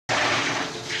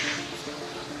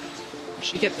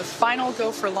launch. You get the final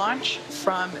go for launch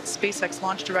from SpaceX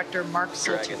launch director Mark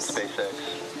Dragon, Soltis.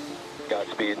 SpaceX,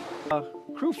 Godspeed.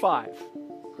 Crew 5.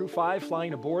 Crew 5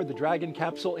 flying aboard the Dragon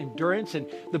capsule Endurance, and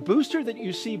the booster that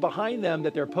you see behind them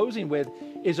that they're posing with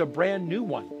is a brand new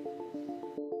one.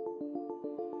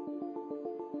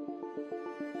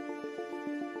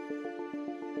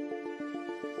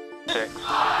 Six,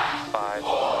 5,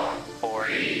 4,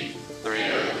 3, 2,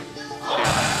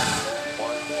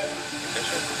 1.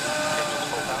 Ignition. Engines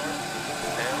full power.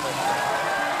 And liftoff.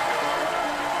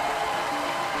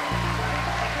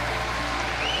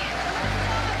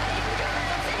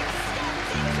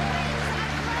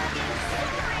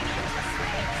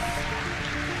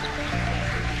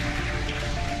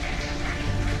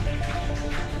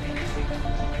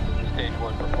 Stage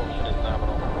 1 propulsion is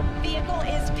nominal. Vehicle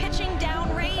is pitching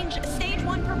downrange. Stage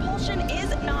 1 propulsion is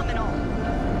nominal.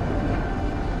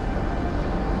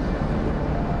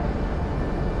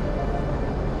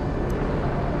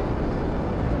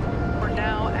 We're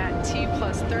now at T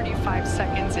plus 35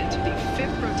 seconds into the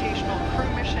 5th rotational crew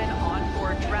mission on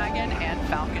board Dragon and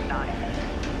Falcon 9.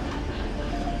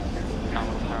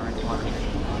 Nominal power and telemetry.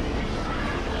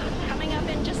 Coming up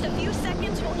in just a few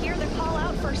seconds, we'll hear the call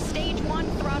out for Stage 1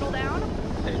 throttle down.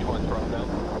 Stage 1 throttle down.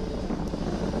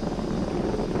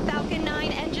 Falcon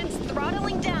 9 engines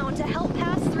throttling down to help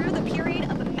pass through the period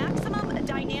of maximum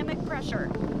dynamic pressure.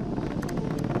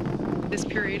 This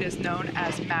period is known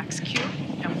as max Q,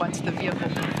 and once the vehicle,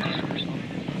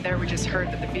 there we just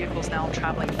heard that the vehicle is now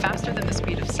traveling faster than the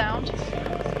speed of sound.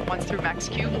 Once through max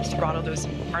Q, we'll throttle those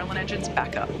Merlin engines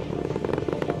back up.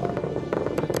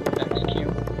 Max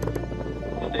Q.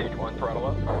 Stage 1 throttle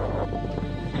up.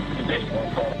 Stage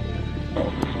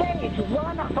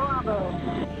 1 Bravo.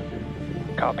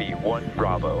 Copy 1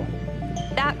 Bravo.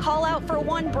 That call out for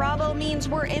 1 Bravo means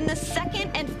we're in the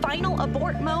second and final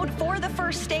abort mode for the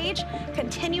first stage,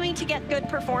 continuing to get good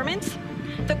performance.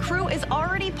 The crew is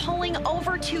already pulling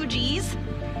over 2 Gs.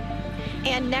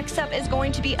 And next up is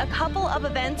going to be a couple of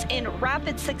events in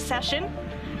rapid succession.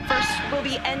 First will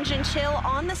be engine chill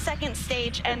on the second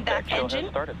stage and back engine.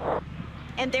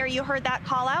 And there you heard that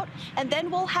call out. And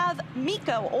then we'll have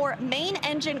MECO, or main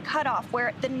engine cutoff,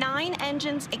 where the 9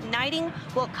 engines igniting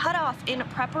will cut off in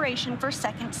preparation for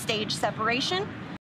second stage separation.